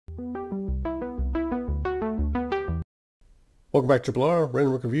Welcome back to R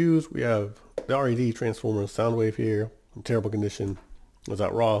Random Reviews. We have the R.E.D. Transformer Soundwave here in terrible condition. It was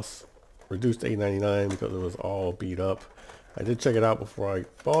at Ross, reduced to $8.99 because it was all beat up. I did check it out before I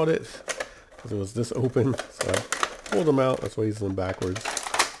bought it because it was this open, so I pulled them out. That's why he's them backwards.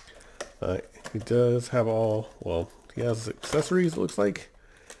 He does have he has accessories, it looks like.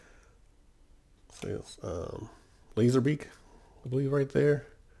 So it's laser beak, I believe, right there.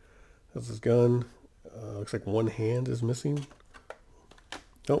 That's his gun. Looks like one hand is missing.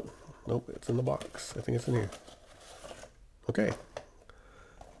 Nope, it's in the box. I think it's in here. Okay,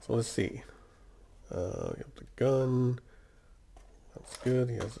 so let's see. You have the gun. That's good.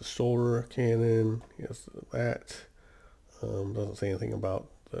 He has the shoulder cannon. He has that. Doesn't say anything about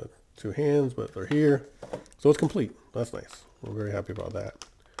the two hands, but they're here. So it's complete. That's nice. We're very happy about that.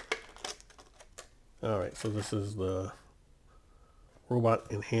 Alright, so this is the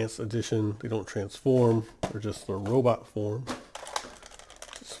Robot Enhanced Edition. They don't transform. They're just the robot form.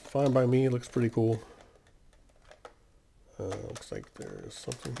 It's fine by me. It looks pretty cool. Looks like there's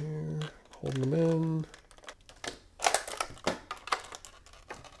something here holding them in.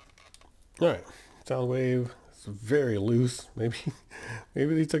 Alright, Soundwave. It's very loose. Maybe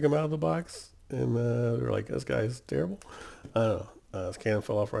they took him out of the box and they're like, this guy's terrible. I don't know. His cannon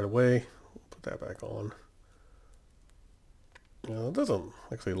fell off right away. Put that back on. It doesn't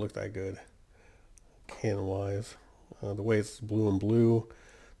actually look that good cannon wise. The way it's blue and blue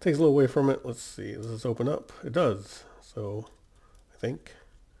takes a little away from it. Let's see, does this open up? It does. So I think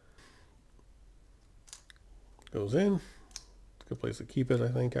goes in. It's a good place to keep it, I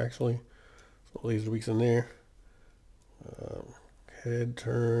think, actually. So laser beaks in there. Head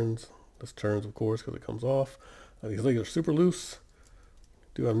turns. This turns, of course, because it comes off. These legs are super loose.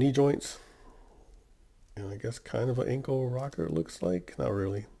 Do have knee joints. And I guess kind of an ankle rocker, it looks like. Not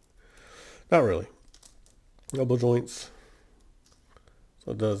really. Not really. Elbow joints.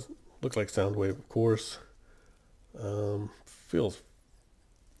 So it does look like Soundwave, of course. Feels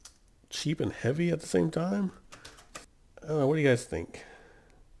cheap and heavy at the same time. I don't know, what do you guys think?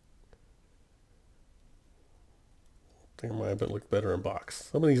 I think it might have looked better in box.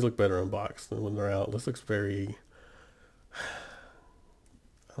 Some of these look better in box than when they're out. This looks very,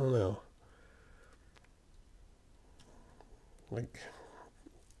 I don't know. Like,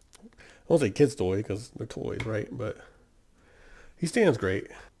 I won't say kid's toy because they're toys, right? But he stands great.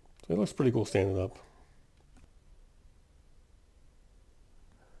 It looks pretty cool standing up.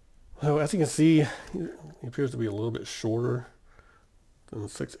 So as you can see, he appears to be a little bit shorter than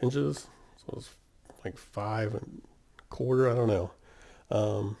 6 inches. So it's like 5.25. I don't know.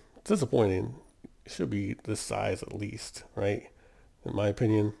 It's disappointing. It should be this size at least, right? In my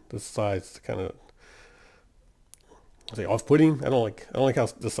opinion, this size kind of off-putting. I don't like how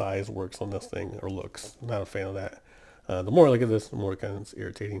the size works on this thing or looks. I'm not a fan of that. The more I look at this, the more it kind of is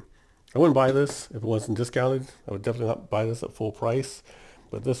irritating. I wouldn't buy this if it wasn't discounted. I would definitely not buy this at full price.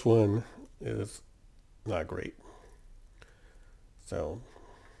 But this one is not great. So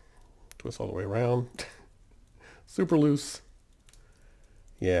twist all the way around. Super loose.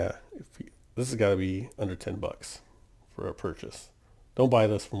 Yeah, this has got to be under $10 for a purchase. Don't buy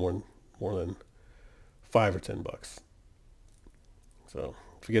this for more than $5 or $10. So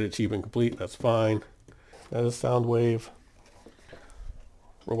if you get it cheap and complete, that's fine. That is Soundwave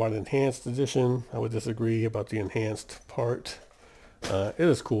Robot Enhanced Edition. I would disagree about the enhanced part. It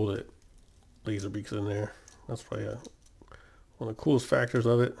is cool that laser beaks in there. That's probably one of the coolest factors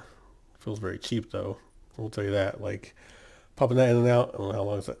of it. Feels very cheap though. I will tell you that. Like popping that in and out, I don't know how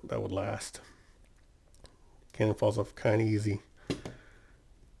long that would last. Cannon falls off kind of easy.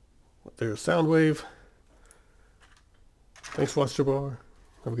 But there's Soundwave. Thanks for watching,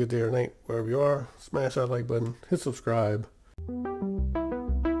 Have a good day or night wherever you are. Smash that like button. Hit subscribe.